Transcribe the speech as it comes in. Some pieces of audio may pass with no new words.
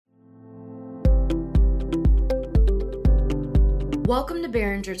Welcome to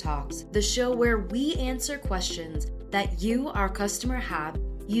Behringer Talks, the show where we answer questions that you, our customer, have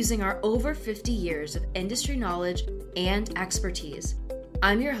using our over 50 years of industry knowledge and expertise.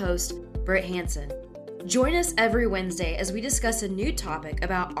 I'm your host, Britt Hansen. Join us every Wednesday as we discuss a new topic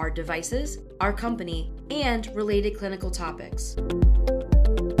about our devices, our company, and related clinical topics.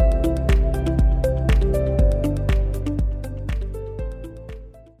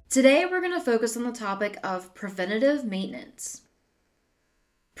 Today, we're going to focus on the topic of preventative maintenance.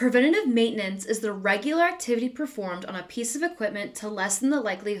 Preventative maintenance is the regular activity performed on a piece of equipment to lessen the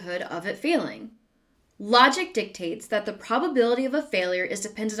likelihood of it failing. Logic dictates that the probability of a failure is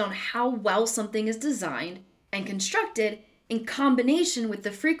dependent on how well something is designed and constructed in combination with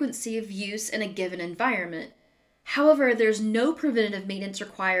the frequency of use in a given environment. However, there's no preventative maintenance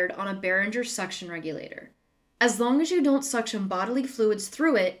required on a Behringer suction regulator. As long as you don't suction bodily fluids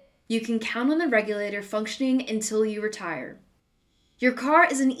through it, you can count on the regulator functioning until you retire. Your car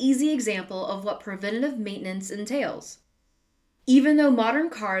is an easy example of what preventative maintenance entails. Even though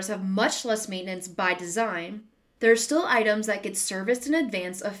modern cars have much less maintenance by design, there are still items that get serviced in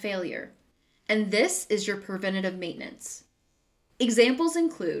advance of failure. And this is your preventative maintenance. Examples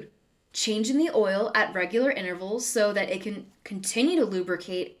include changing the oil at regular intervals so that it can continue to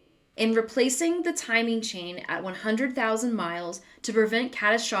lubricate, and replacing the timing chain at 100,000 miles to prevent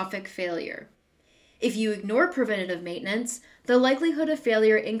catastrophic failure. If you ignore preventative maintenance, the likelihood of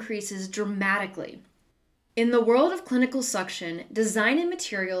failure increases dramatically. In the world of clinical suction, design and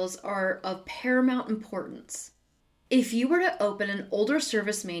materials are of paramount importance. If you were to open an older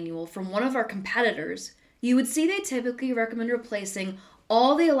service manual from one of our competitors, you would see they typically recommend replacing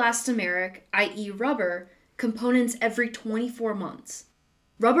all the elastomeric, i.e. rubber, components every 24 months.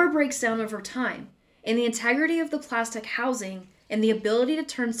 Rubber breaks down over time, and the integrity of the plastic housing and the ability to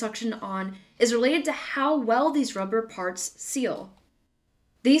turn suction on is related to how well these rubber parts seal.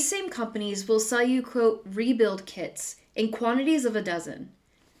 These same companies will sell you, quote, rebuild kits in quantities of a dozen.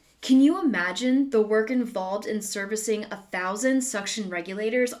 Can you imagine the work involved in servicing 1,000 suction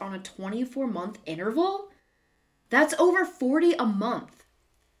regulators on a 24-month interval? That's over 40 a month.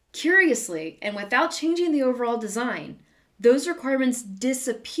 Curiously, and without changing the overall design, those requirements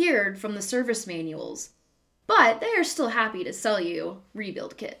disappeared from the service manuals, but they are still happy to sell you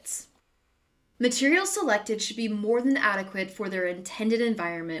rebuild kits. Materials selected should be more than adequate for their intended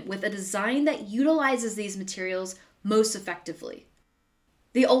environment with a design that utilizes these materials most effectively.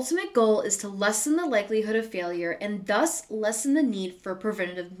 The ultimate goal is to lessen the likelihood of failure and thus lessen the need for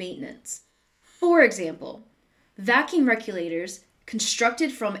preventative maintenance. For example, vacuum regulators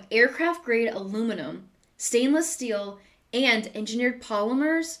constructed from aircraft-grade aluminum, stainless steel, and engineered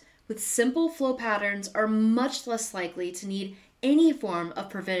polymers with simple flow patterns are much less likely to need any form of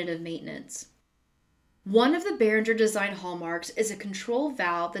preventative maintenance. One of the Behringer design hallmarks is a control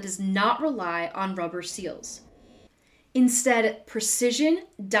valve that does not rely on rubber seals. Instead, precision,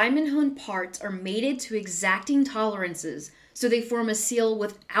 diamond-honed parts are mated to exacting tolerances so they form a seal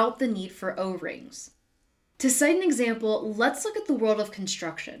without the need for O-rings. To cite an example, let's look at the world of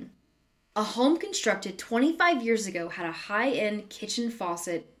construction. A home constructed 25 years ago had a high-end kitchen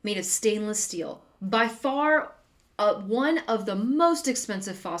faucet made of stainless steel, by far one of the most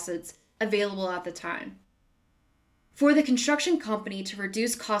expensive faucets available at the time. For the construction company to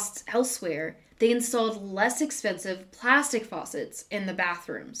reduce costs elsewhere, they installed less expensive plastic faucets in the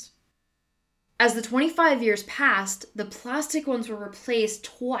bathrooms. As the 25 years passed, the plastic ones were replaced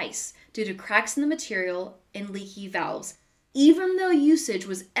twice due to cracks in the material and leaky valves, even though usage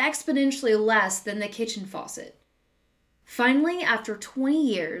was exponentially less than the kitchen faucet. Finally, after 20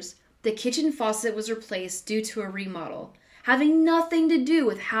 years, the kitchen faucet was replaced due to a remodel, having nothing to do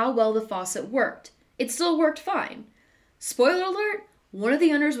with how well the faucet worked. It still worked fine. Spoiler alert, one of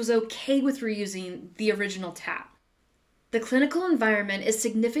the owners was okay with reusing the original tap. The clinical environment is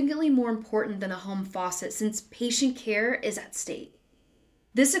significantly more important than a home faucet since patient care is at stake.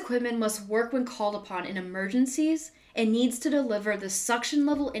 This equipment must work when called upon in emergencies and needs to deliver the suction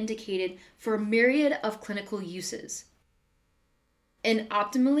level indicated for a myriad of clinical uses. An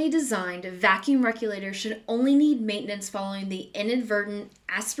optimally designed vacuum regulator should only need maintenance following the inadvertent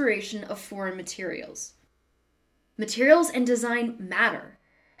aspiration of foreign materials. Materials and design matter,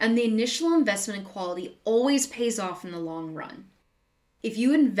 and the initial investment in quality always pays off in the long run. If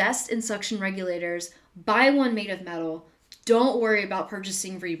you invest in suction regulators, buy one made of metal. Don't worry about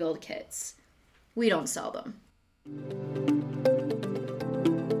purchasing rebuild kits. We don't sell them.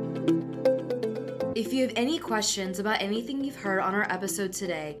 If you have any questions about anything you've heard on our episode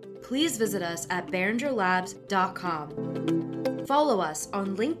today, please visit us at BehringerLabs.com. follow us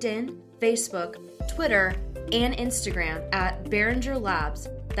on LinkedIn, Facebook, Twitter, and Instagram at Behringer Labs.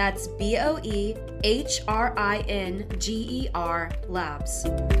 That's BOEHRINGER Labs.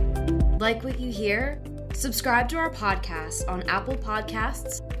 Like what you hear? Subscribe to our podcast on Apple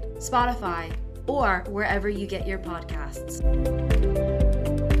Podcasts, Spotify, or wherever you get your podcasts.